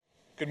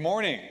Good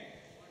morning.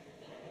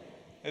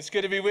 It's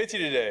good to be with you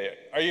today.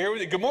 Are you here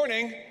with me? Good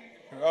morning.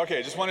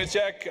 Okay, just want to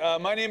check.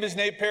 My name is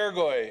Nate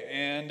Paragoy,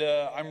 and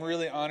I'm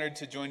really honored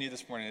to join you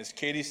this morning. As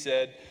Katie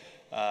said,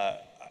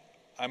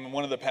 I'm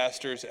one of the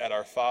pastors at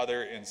Our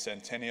Father in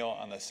Centennial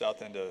on the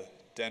south end of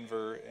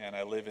Denver, and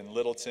I live in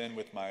Littleton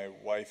with my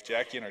wife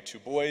Jackie and our two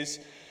boys.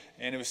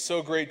 And it was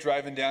so great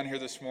driving down here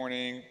this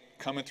morning,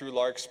 coming through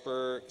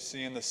Larkspur,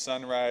 seeing the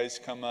sunrise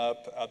come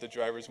up out the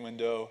driver's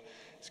window.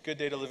 It's a good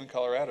day to live in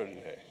Colorado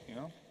today, you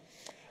know?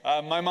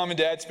 My mom and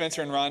dad,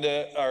 Spencer and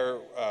Rhonda,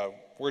 are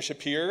worship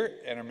here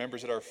and are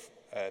members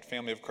at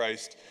Family of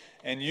Christ.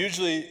 And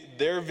usually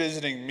they're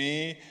visiting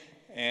me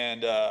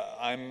and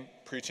I'm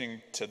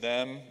preaching to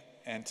them.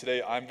 And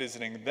today I'm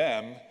visiting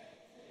them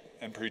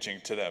and preaching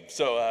to them.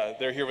 So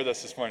they're here with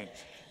us this morning.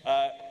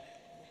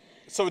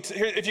 So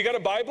if you got a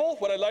Bible,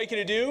 what I'd like you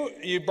to do,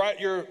 you brought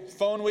your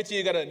phone with you,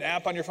 you got an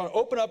app on your phone,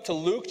 open up to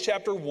Luke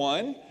chapter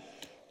 1.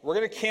 We're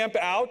going to camp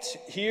out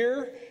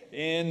here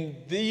in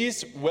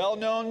these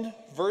well-known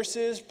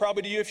verses,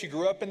 probably to you if you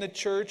grew up in the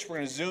church. We're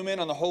going to zoom in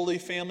on the Holy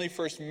Family,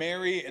 first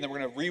Mary, and then we're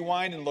going to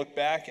rewind and look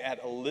back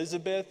at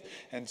Elizabeth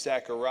and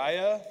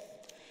Zechariah.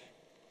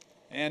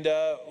 And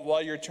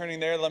while you're turning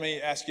there, let me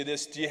ask you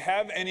this. Do you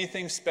have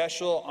anything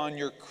special on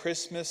your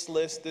Christmas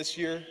list this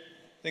year?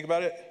 Think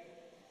about it.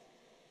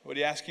 What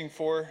are you asking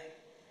for?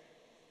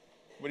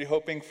 What are you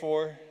hoping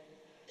for?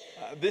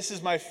 This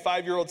is my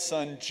 5-year-old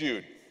son,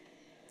 Jude.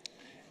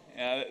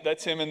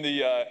 That's him in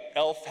the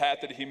elf hat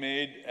that he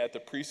made at the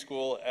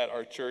preschool at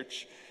our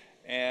church.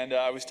 And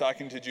I was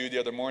talking to Jude the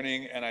other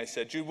morning, and I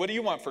said, Jude, what do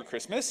you want for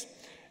Christmas?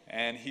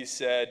 And he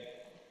said,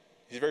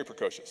 he's very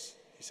precocious.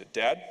 He said,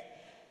 Dad,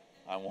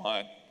 I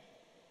want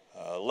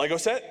a Lego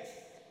set.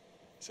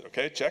 I said,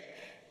 okay, check.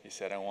 He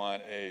said, I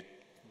want a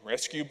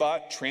rescue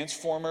bot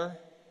transformer.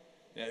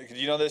 Do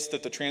you know this,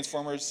 that the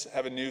Transformers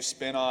have a new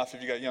spin-off?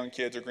 If you got young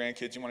kids or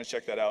grandkids, you want to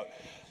check that out.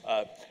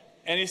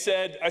 And I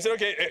said,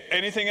 okay,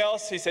 anything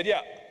else? He said, yeah.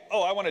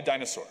 Oh, I want a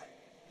dinosaur.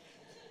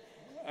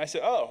 I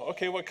said, oh,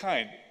 okay, what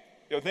kind?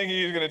 Thinking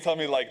he was going to tell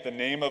me like the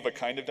name of a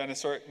kind of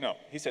dinosaur? No,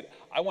 he said,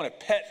 I want a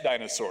pet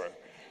dinosaur.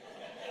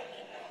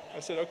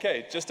 I said,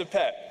 okay, just a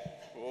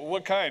pet.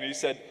 What kind? He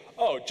said,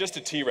 oh, just a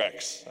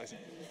T-Rex. I said,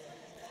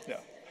 yeah.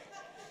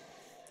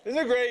 Isn't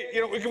it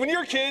great? When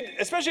you're a kid,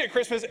 especially at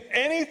Christmas,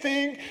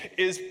 anything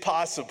is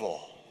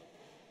possible.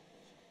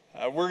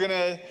 We're going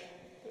to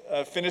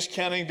finish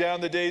counting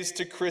down the days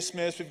to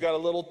Christmas. We've got a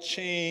little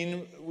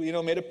chain,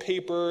 made of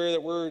paper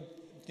that we're,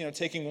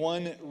 taking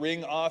one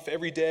ring off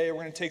every day.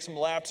 We're going to take some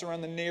laps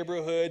around the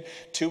neighborhood.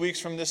 2 weeks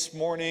from this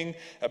morning,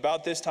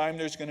 about this time,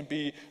 there's going to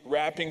be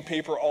wrapping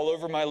paper all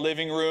over my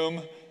living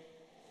room.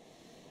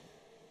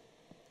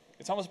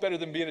 It's almost better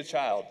than being a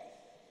child,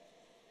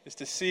 is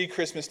to see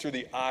Christmas through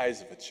the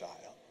eyes of a child.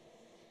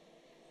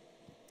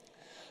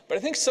 But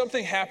I think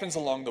something happens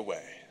along the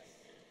way.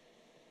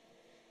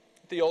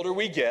 The older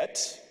we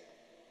get,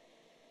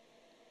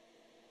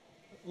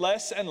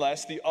 less and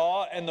less the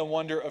awe and the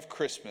wonder of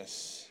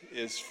Christmas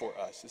is for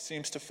us. It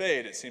seems to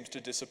fade. It seems to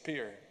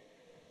disappear.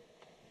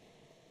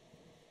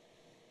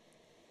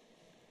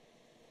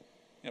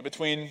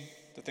 Between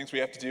the things we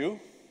have to do,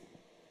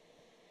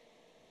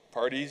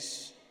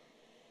 parties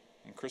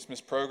and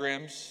Christmas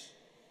programs,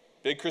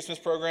 big Christmas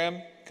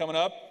program coming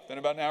up in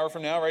about an hour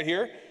from now right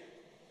here,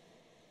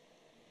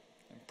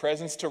 and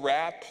presents to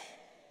wrap,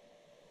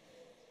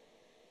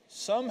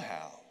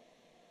 somehow,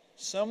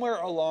 somewhere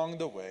along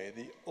the way,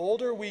 the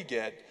older we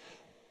get,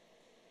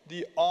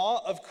 the awe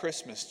of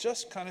Christmas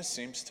just kind of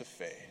seems to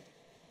fade.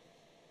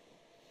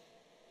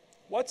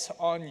 What's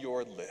on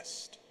your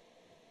list?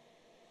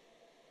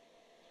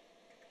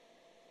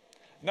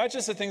 Not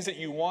just the things that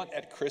you want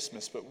at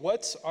Christmas, but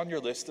what's on your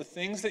list, the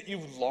things that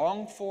you've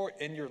longed for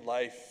in your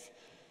life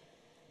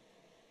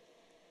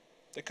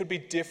that could be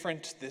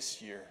different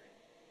this year.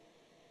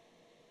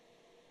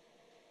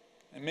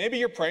 And maybe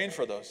you're praying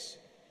for those.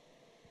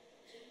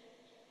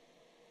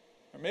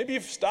 Or maybe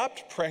you've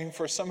stopped praying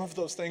for some of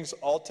those things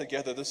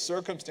altogether, the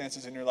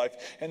circumstances in your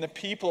life and the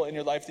people in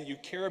your life that you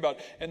care about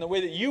and the way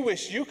that you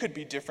wish you could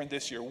be different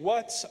this year.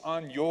 What's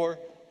on your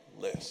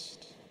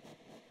list?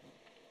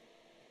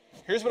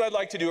 Here's what I'd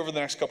like to do over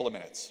the next couple of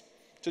minutes.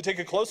 To take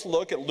a close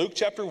look at Luke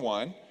chapter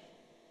 1,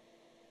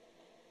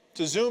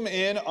 to zoom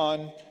in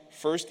on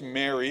first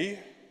Mary,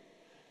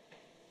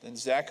 then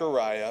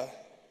Zechariah,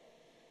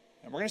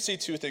 and we're going to see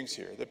two things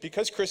here. That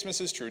because Christmas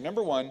is true,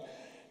 number one,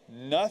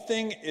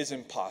 nothing is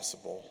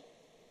impossible,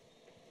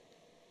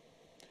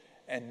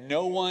 and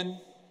no one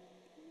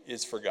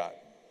is forgotten.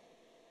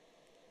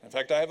 In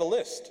fact, I have a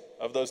list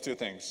of those two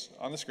things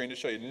on the screen to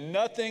show you.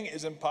 Nothing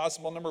is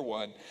impossible, number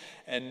one,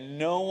 and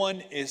no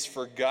one is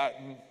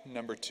forgotten,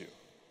 number two.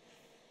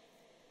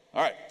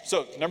 All right,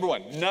 so number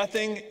one,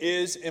 nothing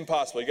is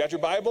impossible. You got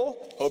your Bible?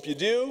 Hope you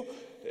do.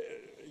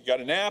 You got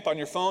an app on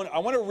your phone. I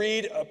want to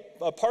read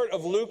a part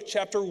of Luke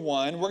chapter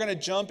 1. We're going to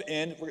jump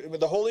in with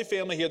the Holy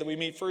Family here that we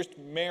meet first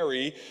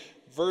Mary,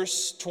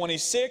 verse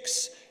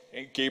 26.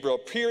 Gabriel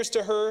appears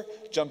to her.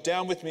 Jump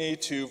down with me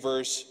to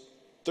verse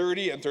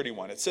 30 and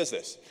 31. It says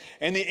this,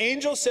 "And the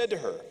angel said to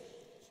her,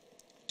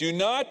 'Do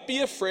not be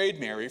afraid,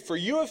 Mary, for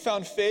you have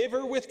found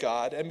favor with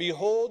God, and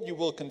behold, you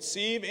will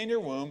conceive in your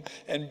womb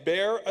and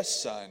bear a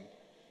son,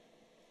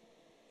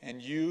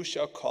 and you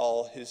shall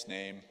call his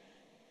name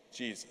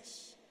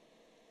Jesus.'"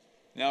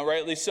 Now,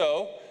 rightly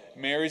so,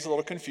 Mary's a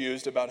little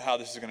confused about how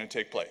this is going to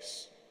take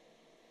place.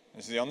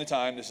 This is the only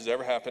time this has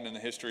ever happened in the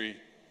history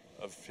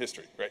of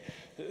history, right?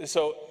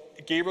 So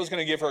Gabriel's going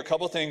to give her a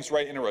couple things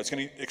right in a row. He's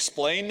going to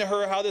explain to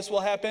her how this will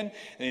happen,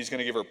 and he's going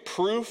to give her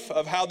proof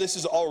of how this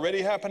is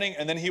already happening,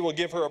 and then he will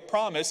give her a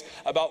promise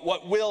about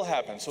what will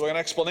happen. So an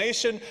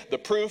explanation, the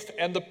proof,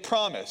 and the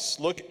promise.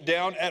 Look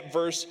down at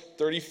verse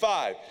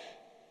 35.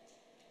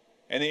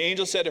 "And the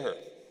angel said to her,"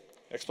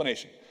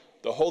 explanation,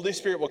 "The Holy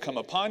Spirit will come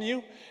upon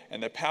you,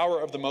 and the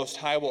power of the Most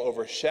High will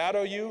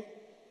overshadow you.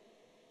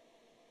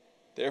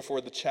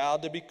 Therefore, the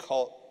child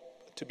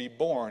to be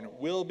born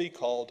will be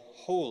called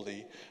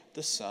Holy,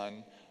 the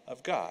Son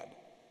of God."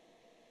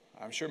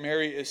 I'm sure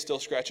Mary is still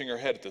scratching her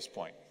head at this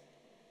point.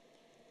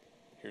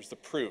 Here's the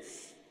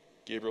proof.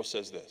 Gabriel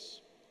says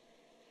this,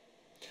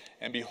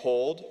 "And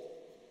behold,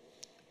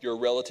 your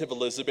relative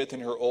Elizabeth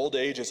in her old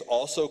age has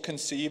also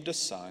conceived a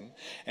son,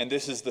 and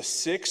this is the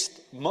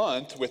 6th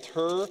month with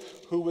her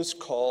who was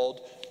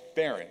called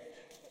barren."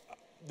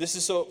 This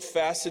is so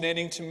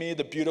fascinating to me,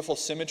 the beautiful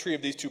symmetry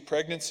of these two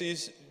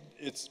pregnancies.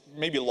 It's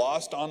maybe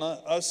lost on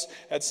us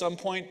at some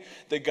point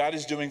that God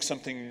is doing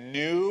something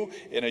new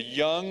in a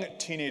young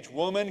teenage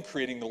woman,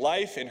 creating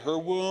life in her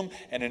womb,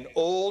 and an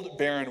old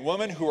barren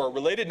woman who are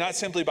related not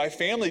simply by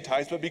family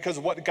ties, but because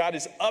of what God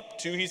is up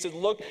to. He said,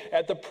 look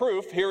at the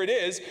proof. Here it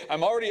is.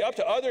 I'm already up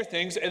to other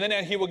things. And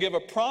then he will give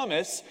a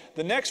promise,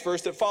 the next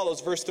verse that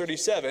follows, verse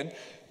 37,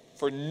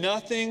 "For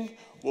nothing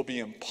will be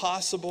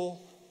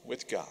impossible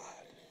with God."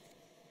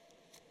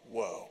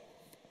 Whoa.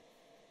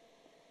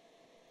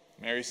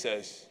 Mary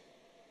says,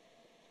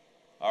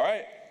 "All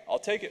right, I'll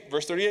take it."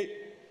 Verse 38,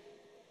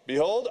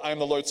 "Behold, I am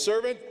the Lord's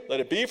servant.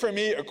 Let it be for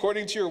me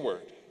according to your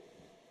word."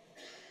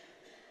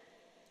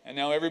 And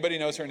now everybody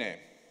knows her name.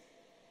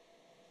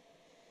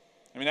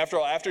 I mean, after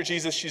all, after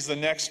Jesus, she's the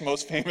next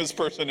most famous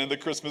person in the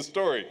Christmas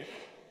story.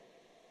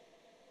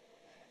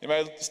 You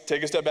might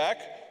take a step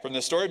back from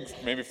this story,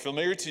 maybe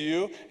familiar to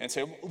you, and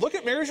say, look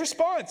at Mary's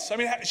response. I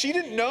mean, she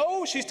didn't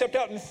know. She stepped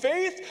out in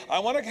faith. I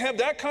want to have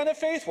that kind of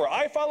faith where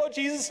I follow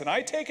Jesus and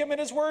I take him at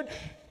his word.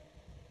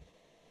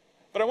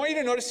 But I want you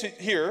to notice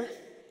here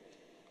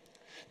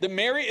that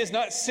Mary is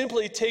not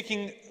simply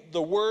taking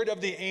the word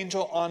of the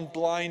angel on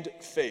blind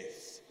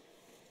faith.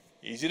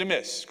 Easy to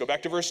miss. Go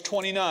back to verse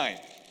 29.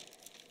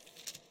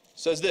 It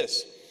says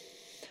this,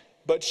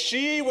 "But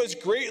she was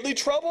greatly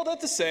troubled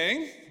at the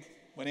saying,"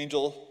 when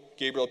angel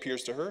Gabriel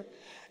appears to her,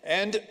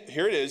 "and,"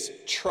 here it is,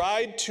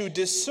 "tried to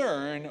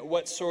discern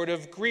what sort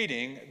of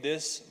greeting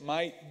this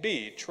might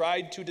be."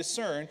 Tried to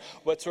discern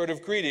what sort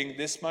of greeting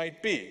this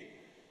might be.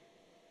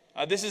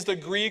 This is the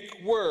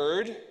Greek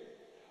word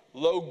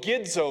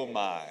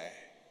logizomai.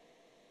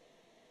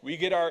 We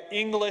get our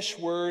English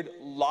word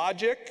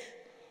logic,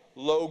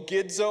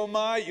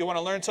 logizomai. You want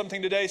to learn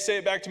something today? Say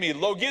it back to me,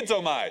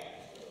 logizomai.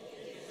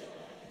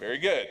 Very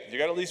good. You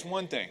got at least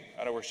one thing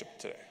out of worship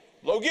today.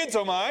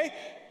 Logizomai.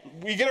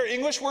 We get our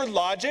English word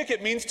logic.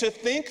 It means to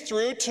think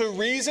through, to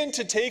reason,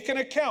 to take an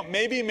account.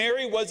 Maybe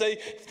Mary was a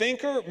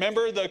thinker.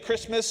 Remember the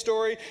Christmas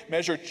story?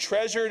 Mary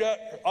treasured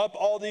up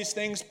all these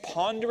things,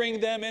 pondering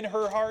them in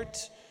her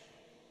heart.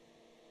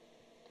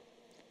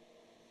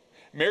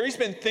 Mary's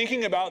been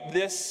thinking about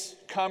this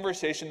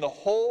conversation the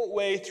whole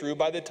way through.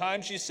 By the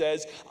time she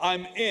says,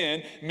 "I'm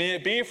in, may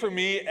it be for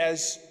me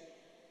as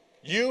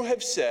you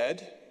have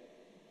said,"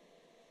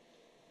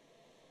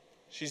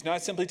 she's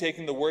not simply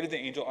taking the word of the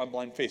angel on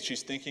blind faith.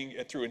 She's thinking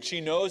it through, and she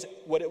knows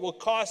what it will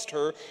cost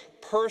her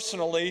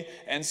personally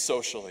and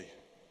socially.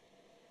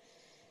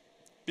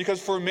 Because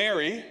for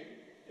Mary,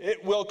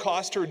 it will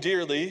cost her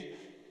dearly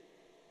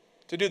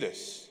to do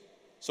this.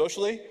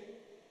 Socially,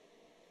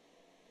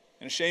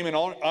 in a shame and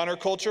honor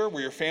culture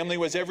where your family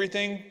was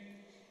everything,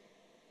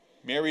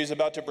 Mary is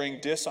about to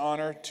bring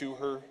dishonor to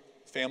her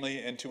family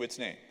and to its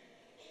name.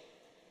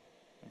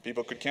 And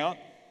people could count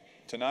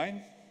to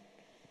 9.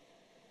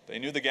 They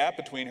knew the gap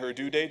between her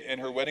due date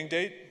and her wedding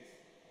date.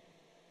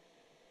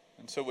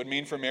 And so it would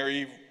mean for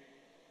Mary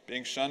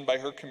being shunned by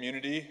her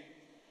community,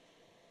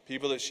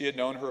 people that she had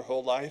known her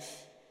whole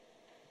life,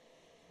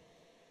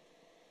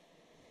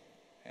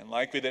 and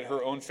likely that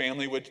her own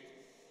family would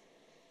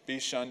be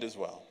shunned as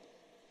well,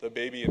 the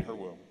baby in her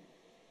womb.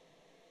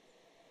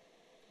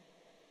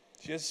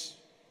 She has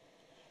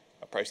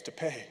a price to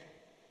pay.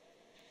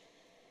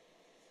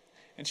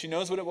 And she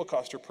knows what it will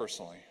cost her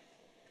personally,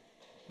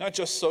 not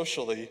just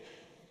socially.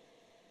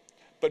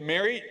 But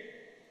Mary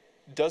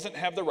doesn't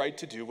have the right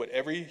to do what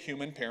every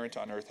human parent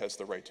on earth has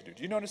the right to do.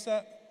 Do you notice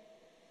that?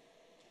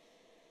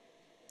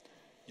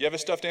 You have a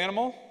stuffed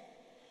animal?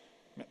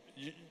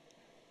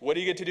 What do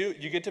you get to do?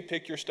 You get to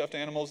pick your stuffed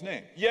animal's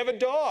name. You have a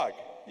dog.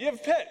 You have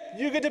a pet.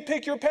 You get to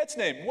pick your pet's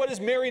name. What does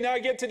Mary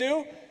not get to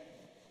do?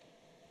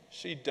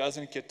 She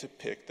doesn't get to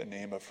pick the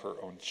name of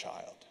her own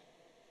child.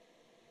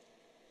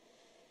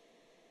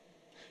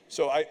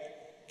 So I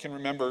can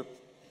remember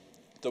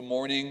the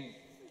morning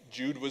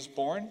Jude was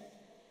born.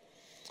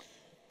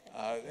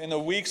 In the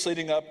weeks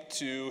leading up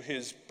to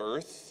his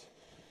birth,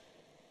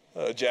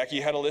 Jackie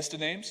had a list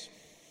of names,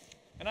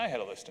 and I had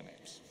a list of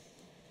names.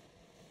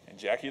 And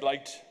Jackie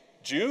liked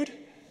Jude,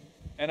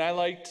 and I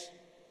liked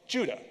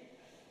Judah.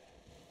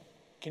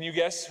 Can you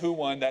guess who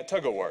won that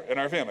tug-of-war in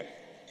our family?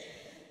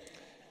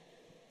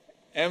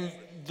 And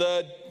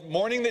the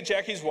morning that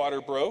Jackie's water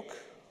broke,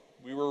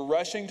 we were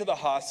rushing to the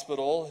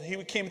hospital.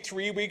 He came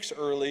 3 weeks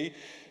early,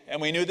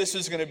 and we knew this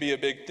was going to be a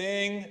big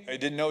thing. I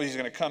didn't know he was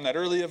going to come that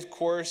early, of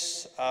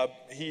course.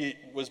 He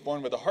was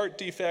born with a heart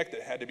defect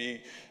that had to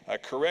be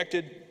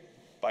corrected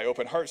by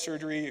open heart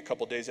surgery a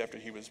couple days after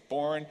he was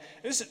born.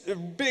 This is a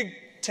big,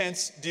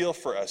 tense deal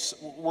for us.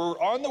 We're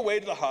on the way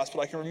to the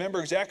hospital. I can remember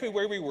exactly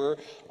where we were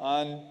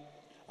on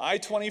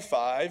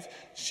I-25.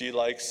 She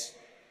likes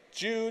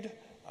Jude.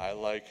 I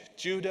like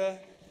Judah.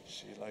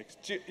 She likes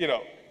Jude.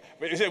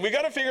 We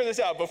got to figure this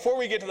out before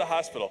we get to the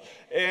hospital.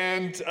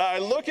 And I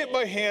look at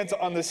my hands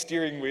on the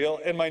steering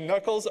wheel, and my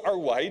knuckles are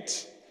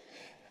white.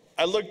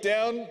 I look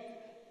down,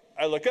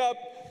 I look up,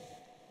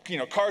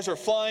 cars are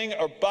flying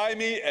by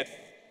me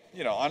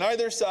on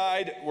either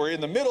side. We're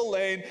in the middle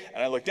lane,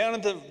 and I look down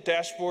at the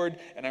dashboard,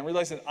 and I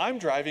realize that I'm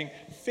driving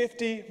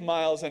 50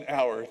 miles an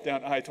hour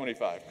down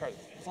I-25. Cars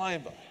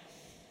flying by.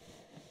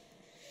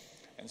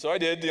 And so I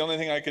did the only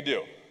thing I could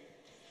do.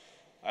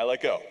 I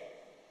let go.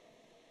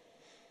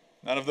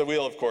 None of the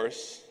wheel, of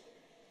course,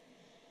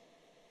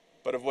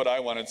 but of what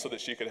I wanted so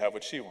that she could have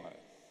what she wanted.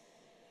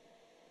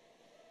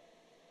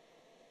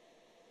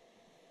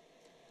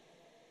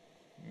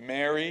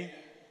 Mary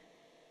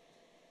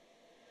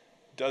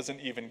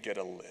doesn't even get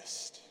a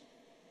list.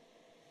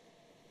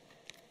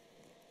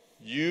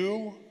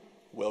 You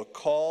will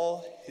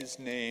call his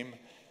name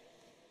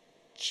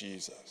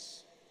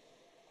Jesus.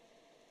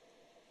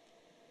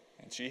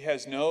 And she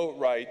has no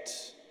right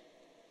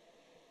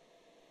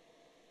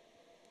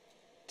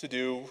to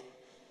do,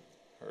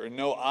 or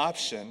no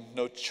option,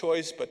 no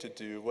choice but to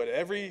do what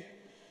every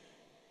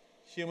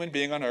human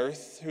being on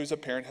earth who's a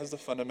parent has the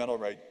fundamental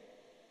right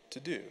to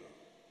do.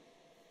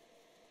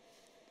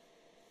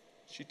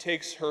 She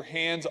takes her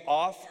hands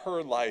off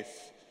her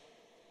life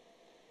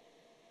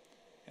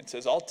and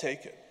says, I'll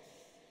take it.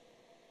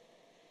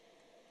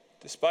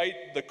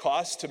 Despite the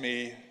cost to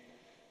me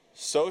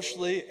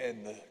socially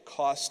and the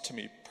cost to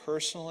me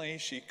personally,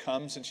 she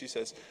comes and she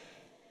says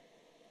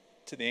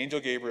to the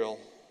angel Gabriel,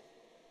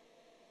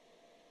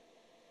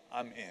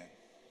 I'm in.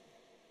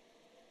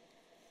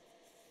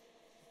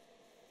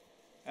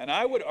 And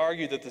I would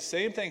argue that the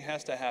same thing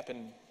has to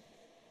happen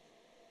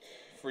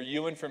for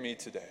you and for me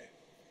today.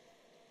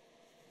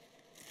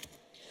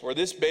 For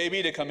this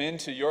baby to come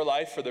into your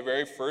life for the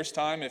very first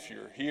time, if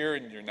you're here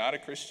and you're not a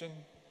Christian,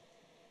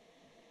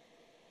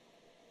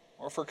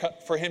 or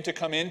for him to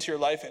come into your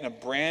life in a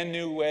brand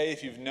new way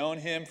if you've known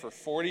him for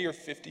 40 or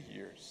 50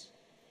 years,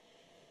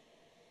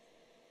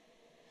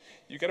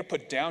 you've got to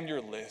put down your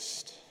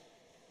list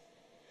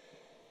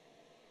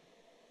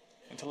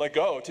and to let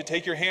go, to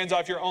take your hands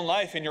off your own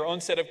life and your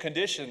own set of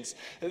conditions.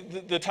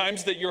 The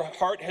times that your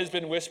heart has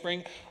been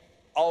whispering,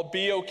 I'll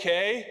be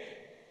okay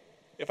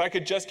if I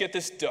could just get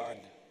this done.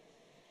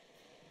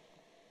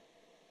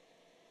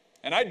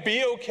 And I'd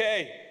be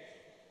okay,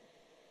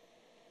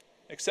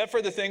 except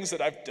for the things that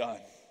I've done.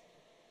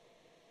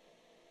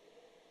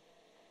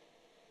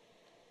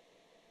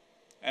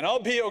 And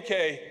I'll be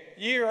okay,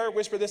 you hear your heart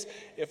whisper this,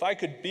 if I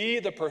could be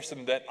the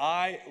person that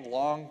I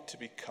long to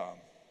become.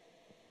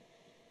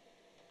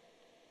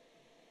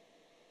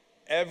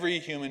 Every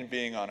human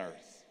being on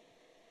earth,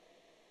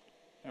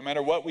 no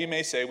matter what we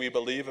may say we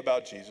believe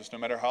about Jesus, no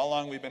matter how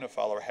long we've been a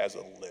follower, has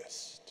a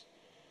list.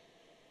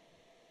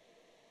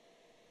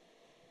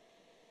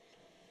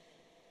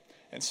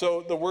 And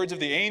so the words of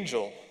the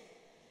angel,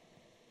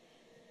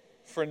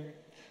 for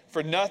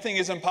nothing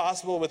is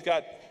impossible with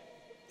God.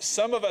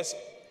 Some of us,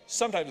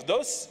 sometimes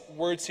those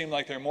words seem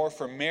like they're more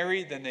for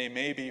Mary than they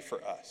may be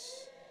for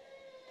us.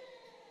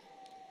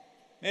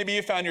 Maybe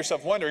you found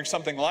yourself wondering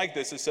something like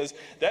this. It says,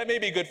 that may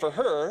be good for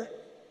her.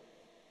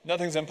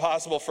 Nothing's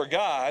impossible for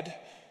God.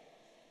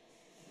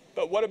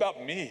 But what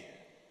about me?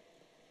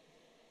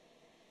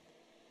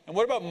 And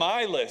what about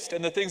my list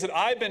and the things that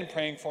I've been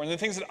praying for and the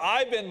things that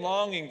I've been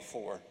longing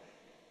for?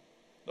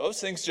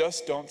 Those things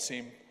just don't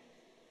seem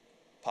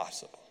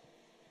possible.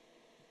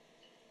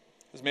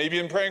 Because maybe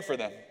you've been praying for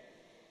them.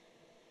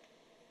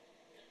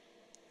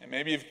 And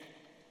maybe you've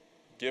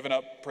given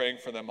up praying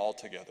for them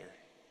altogether.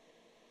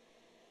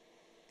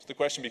 So the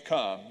question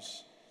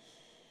becomes,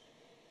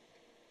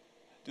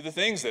 do the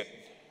things that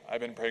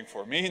I've been praying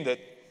for mean that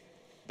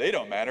they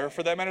don't matter, or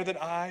for that matter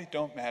that I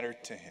don't matter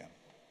to him?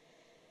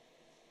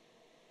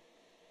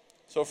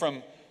 So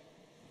from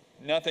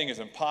nothing is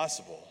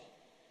impossible,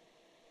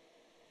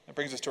 that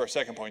brings us to our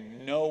second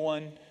point. No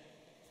one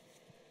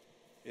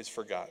is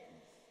forgotten.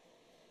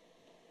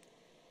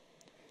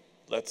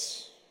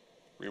 Let's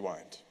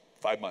rewind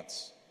 5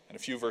 months and a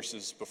few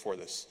verses before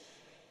this.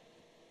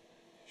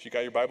 If you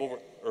got your Bible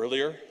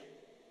earlier,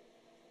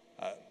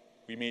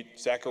 we meet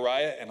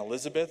Zechariah and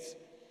Elizabeth.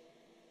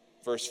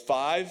 Verse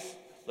 5,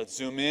 let's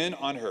zoom in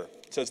on her.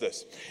 It says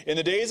this: In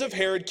the days of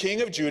Herod,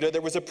 king of Judah,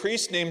 there was a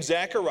priest named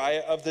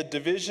Zechariah of the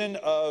division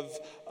of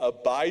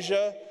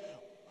Abijah,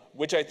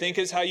 which I think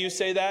is how you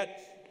say that.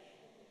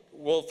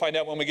 We'll find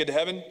out when we get to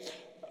heaven.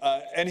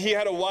 And he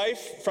had a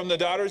wife from the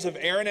daughters of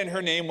Aaron, and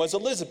her name was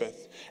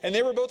Elizabeth. And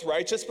they were both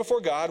righteous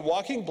before God,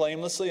 walking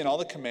blamelessly in all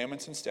the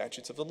commandments and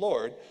statutes of the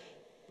Lord.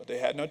 But they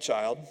had no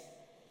child,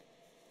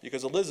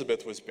 because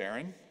Elizabeth was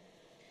barren,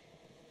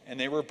 and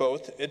they were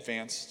both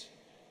advanced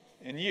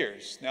in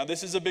years. Now,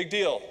 this is a big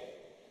deal.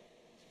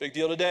 It's a big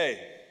deal today.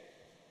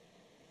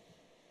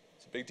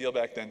 It's a big deal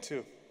back then,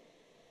 too.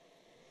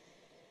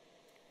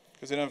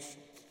 Because in a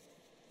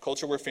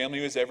culture where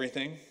family was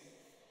everything,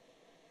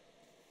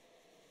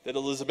 that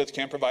Elizabeth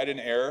can't provide an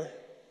heir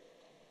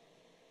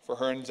for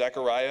her and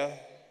Zechariah.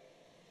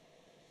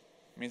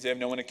 It means they have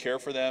no one to care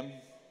for them,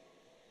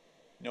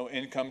 no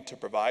income to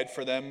provide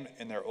for them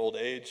in their old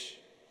age.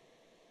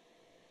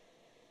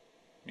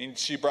 It means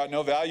she brought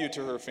no value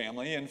to her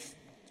family, and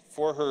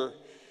for her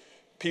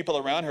people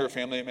around her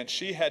family, it meant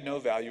she had no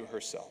value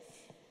herself.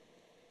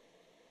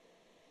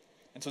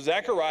 And so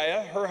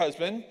Zechariah, her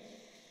husband,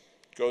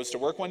 goes to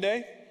work one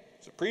day.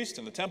 He's a priest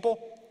in the temple.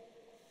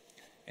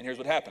 And here's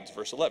what happens,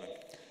 verse 11.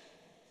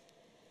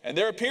 And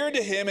there appeared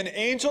to him an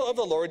angel of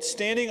the Lord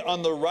standing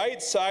on the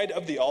right side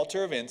of the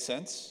altar of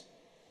incense.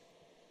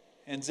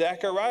 And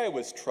Zechariah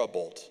was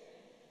troubled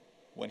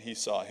when he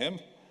saw him,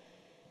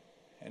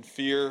 and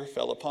fear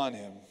fell upon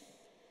him.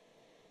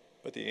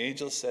 But the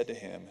angel said to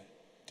him,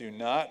 Do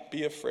not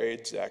be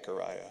afraid,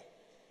 Zechariah,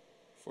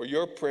 for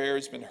your prayer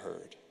has been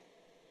heard.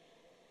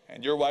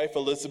 And your wife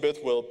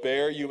Elizabeth will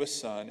bear you a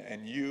son,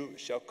 and you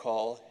shall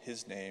call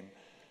his name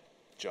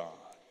John.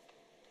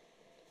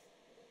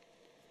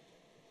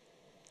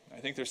 I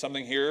think there's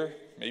something here,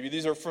 maybe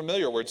these are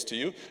familiar words to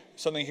you,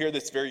 something here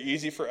that's very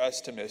easy for us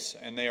to miss,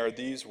 and they are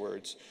these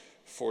words: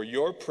 For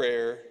your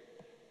prayer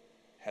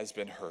has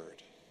been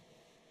heard.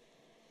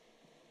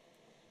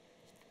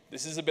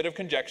 This is a bit of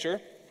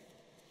conjecture,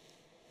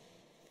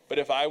 but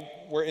if I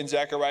were in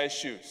Zechariah's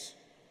shoes,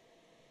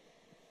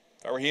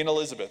 if I were he and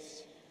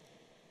Elizabeth,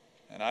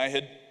 and I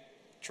had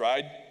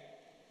tried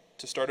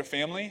to start a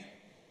family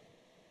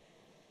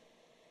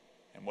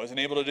and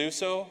wasn't able to do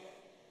so,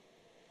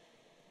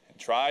 and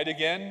tried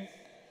again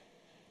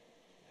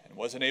and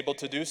wasn't able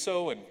to do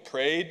so, and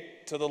prayed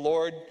to the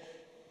Lord,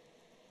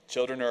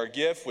 children are a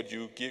gift, would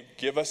you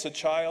give us a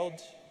child?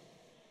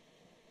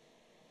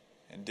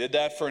 And did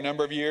that for a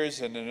number of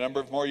years, and a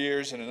number of more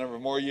years, and a number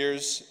of more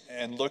years,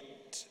 and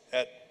looked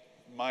at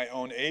my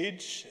own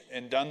age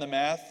and done the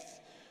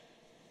math.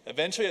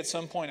 Eventually, at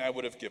some point, I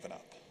would have given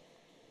up.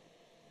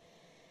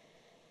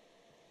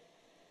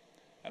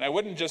 And I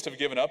wouldn't just have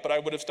given up, but I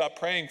would have stopped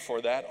praying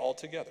for that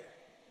altogether.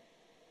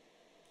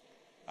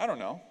 I don't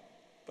know,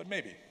 but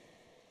maybe.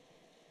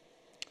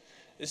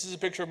 This is a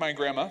picture of my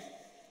grandma,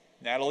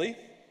 Natalie.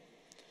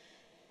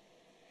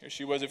 Here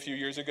she was a few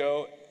years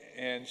ago,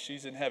 and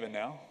she's in heaven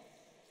now.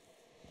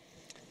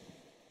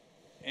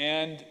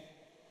 And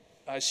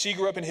she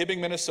grew up in Hibbing,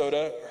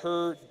 Minnesota.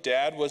 Her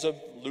dad was a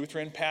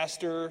Lutheran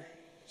pastor,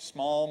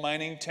 small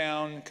mining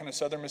town, kind of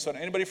southern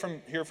Minnesota. Anybody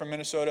from here from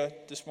Minnesota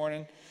this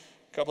morning?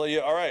 A couple of you?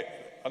 All right,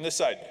 on this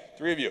side,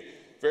 3 of you.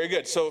 Very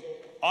good. So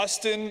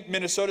Austin,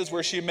 Minnesota is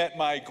where she met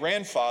my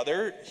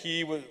grandfather.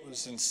 He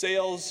was in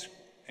sales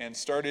and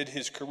started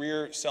his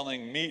career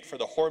selling meat for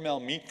the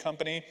Hormel Meat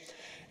Company,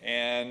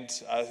 and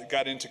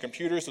got into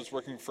computers, was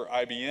working for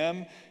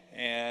IBM,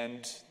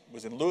 and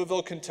was in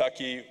Louisville,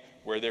 Kentucky,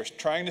 where they're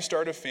trying to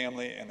start a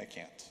family and they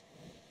can't.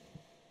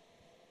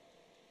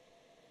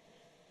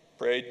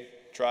 Prayed,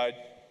 tried,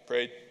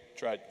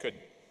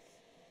 couldn't.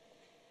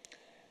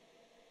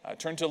 I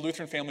turned to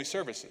Lutheran Family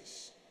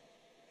Services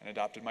and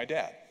adopted my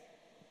dad,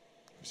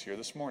 who's here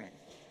this morning.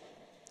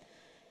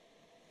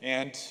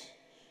 And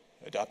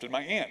adopted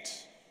my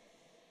aunt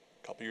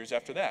a couple years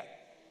after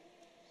that.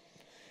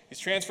 He's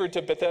transferred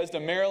to Bethesda,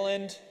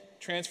 Maryland,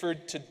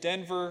 transferred to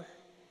Denver,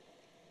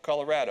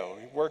 Colorado.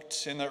 He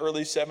worked in the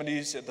early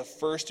 70s at the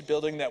first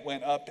building that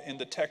went up in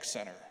the tech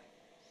center.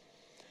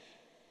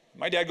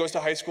 My dad goes to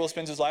high school,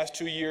 spends his last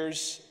 2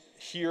 years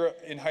here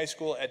in high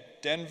school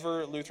at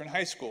Denver Lutheran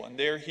High School, and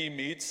there he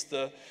meets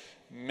the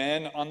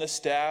men on the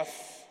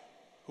staff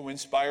who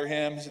inspire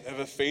him, have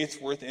a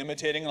faith worth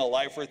imitating and a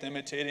life worth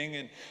imitating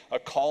and a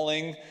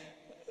calling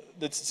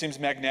that seems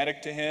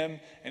magnetic to him.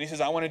 And he says,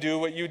 I want to do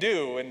what you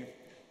do. And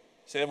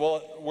said,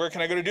 well, where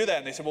can I go to do that?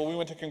 And they said, well, we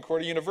went to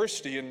Concordia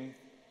University in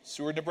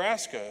Seward,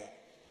 Nebraska.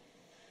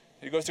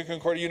 He goes to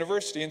Concordia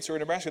University in Seward,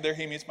 Nebraska. There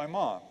he meets my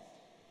mom.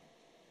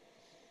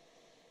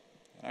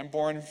 And I'm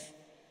born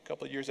a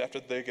couple of years after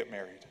they get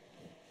married.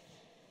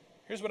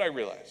 Here's what I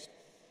realized.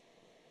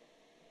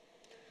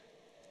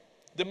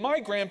 That my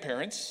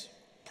grandparents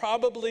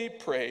probably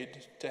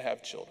prayed to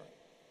have children.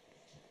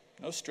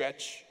 No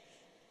stretch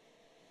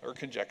or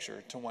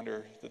conjecture to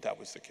wonder that that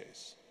was the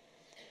case.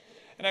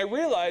 And I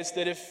realized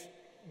that if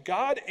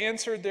God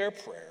answered their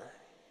prayer,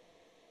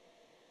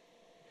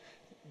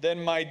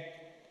 then my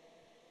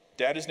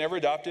dad is never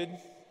adopted,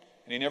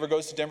 and he never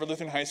goes to Denver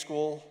Lutheran High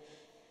School,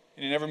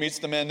 and he never meets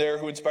the men there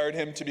who inspired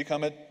him to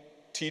become a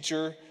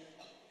teacher.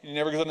 He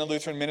never goes on the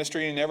Lutheran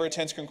ministry. He never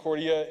attends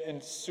Concordia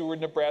in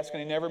Seward, Nebraska.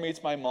 And he never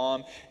meets my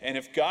mom. And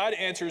if God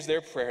answers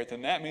their prayer,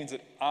 then that means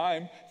that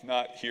I'm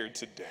not here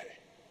today.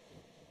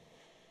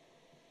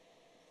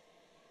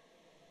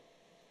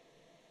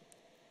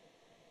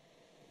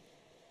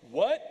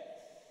 What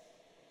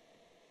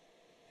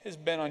has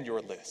been on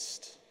your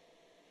list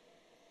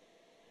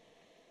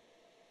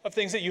of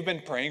things that you've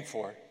been praying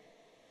for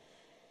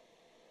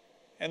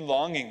and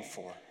longing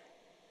for?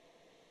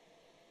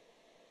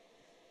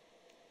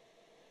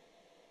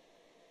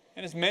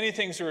 And as many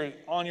things are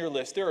on your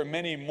list, there are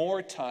many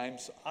more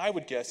times, I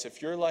would guess,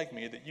 if you're like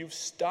me, that you've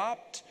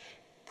stopped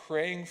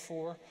praying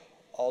for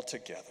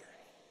altogether.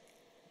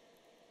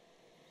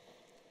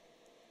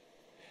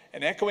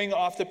 And echoing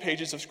off the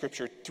pages of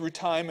Scripture through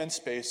time and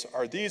space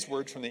are these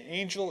words from the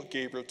angel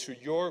Gabriel to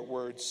your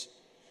words,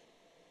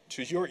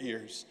 to your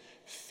ears: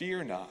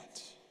 fear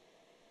not,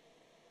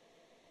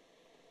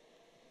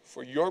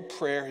 for your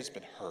prayer has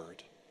been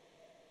heard.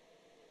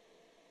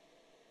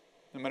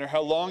 No matter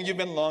how long you've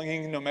been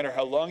longing, no matter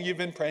how long you've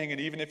been praying, and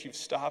even if you've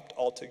stopped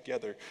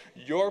altogether,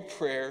 your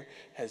prayer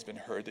has been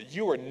heard, that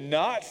you are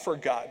not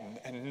forgotten,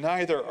 and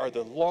neither are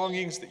the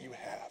longings that you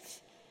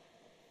have.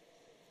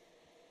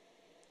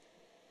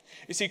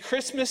 You see,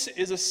 Christmas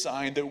is a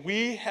sign that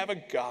we have a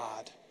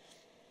God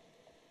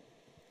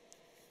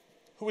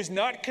who is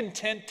not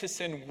content to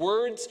send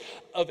words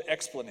of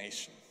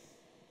explanation.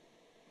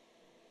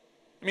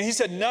 I mean, he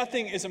said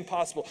nothing is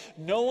impossible.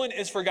 No one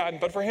is forgotten.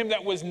 But for him,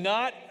 that was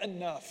not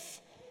enough.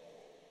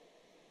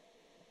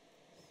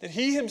 That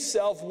he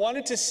himself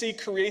wanted to see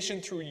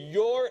creation through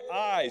your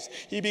eyes.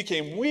 He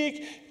became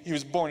weak. He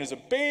was born as a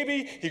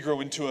baby. He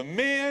grew into a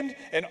man.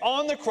 And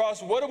on the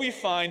cross, what do we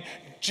find?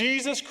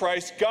 Jesus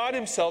Christ, God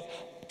himself,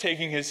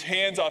 taking his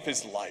hands off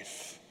his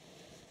life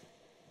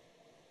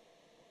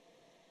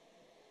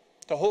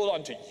to hold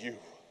on to you.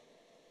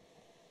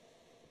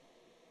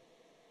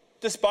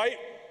 Despite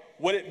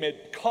what it may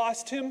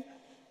cost him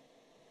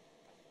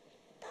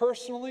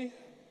personally,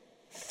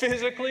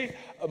 physically,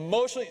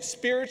 emotionally,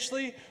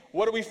 spiritually,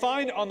 what do we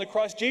find on the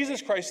cross?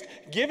 Jesus Christ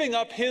giving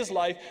up his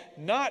life,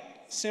 not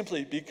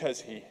simply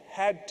because he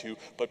had to,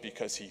 but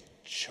because he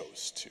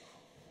chose to.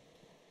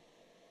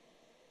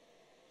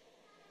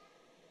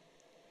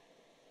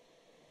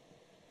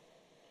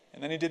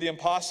 And then he did the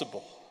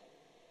impossible.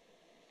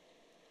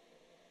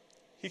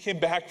 He came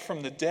back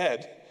from the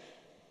dead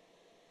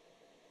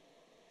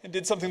and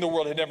did something the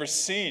world had never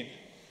seen.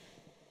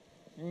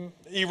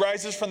 He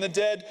rises from the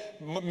dead.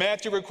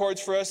 Matthew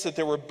records for us that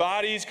there were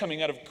bodies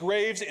coming out of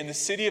graves in the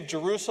city of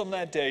Jerusalem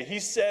that day. He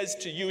says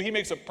to you, he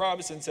makes a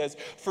promise and says,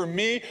 for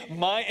me,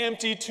 my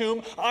empty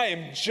tomb, I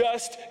am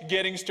just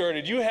getting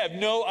started. You have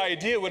no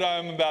idea what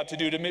I'm about to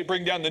do to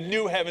bring down the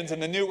new heavens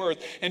and the new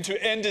earth, and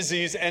to end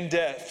disease and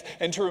death,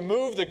 and to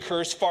remove the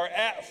curse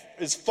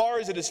as far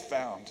as it is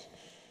found,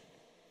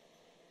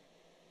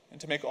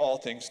 and to make all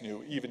things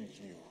new, even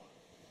you.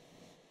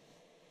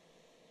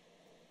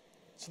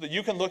 So that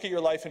you can look at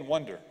your life and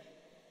wonder.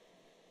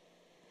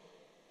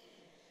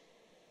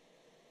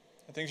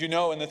 The things you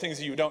know and the things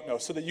that you don't know.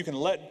 So that you can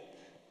let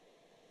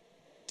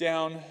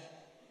down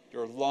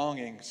your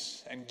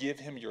longings and give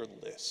him your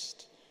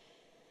list.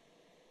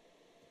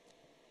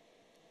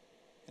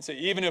 And say,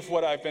 even if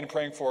what I've been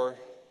praying for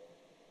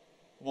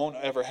won't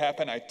ever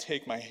happen, I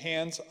take my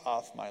hands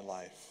off my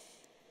life.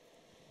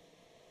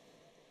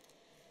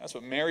 That's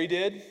what Mary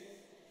did.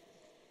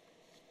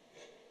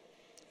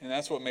 And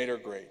that's what made her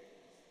great.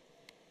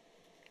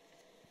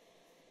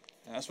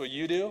 And that's what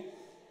you do,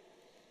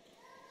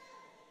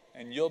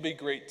 and you'll be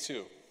great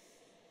too.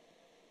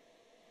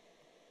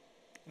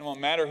 And it won't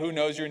matter who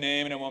knows your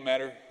name, and it won't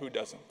matter who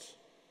doesn't.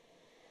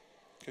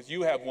 Because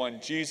you have one,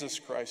 Jesus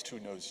Christ, who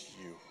knows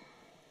you,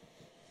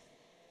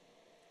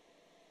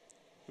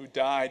 who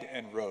died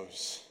and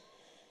rose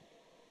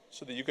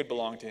so that you could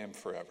belong to him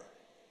forever.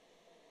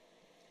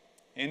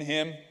 In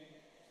him,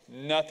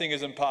 nothing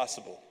is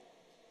impossible.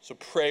 So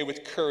pray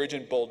with courage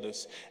and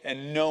boldness,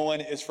 and no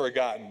one is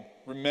forgotten.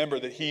 Remember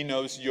that he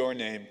knows your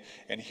name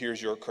and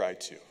hears your cry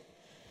too.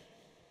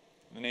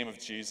 In the name of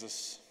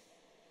Jesus,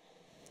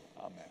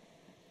 amen.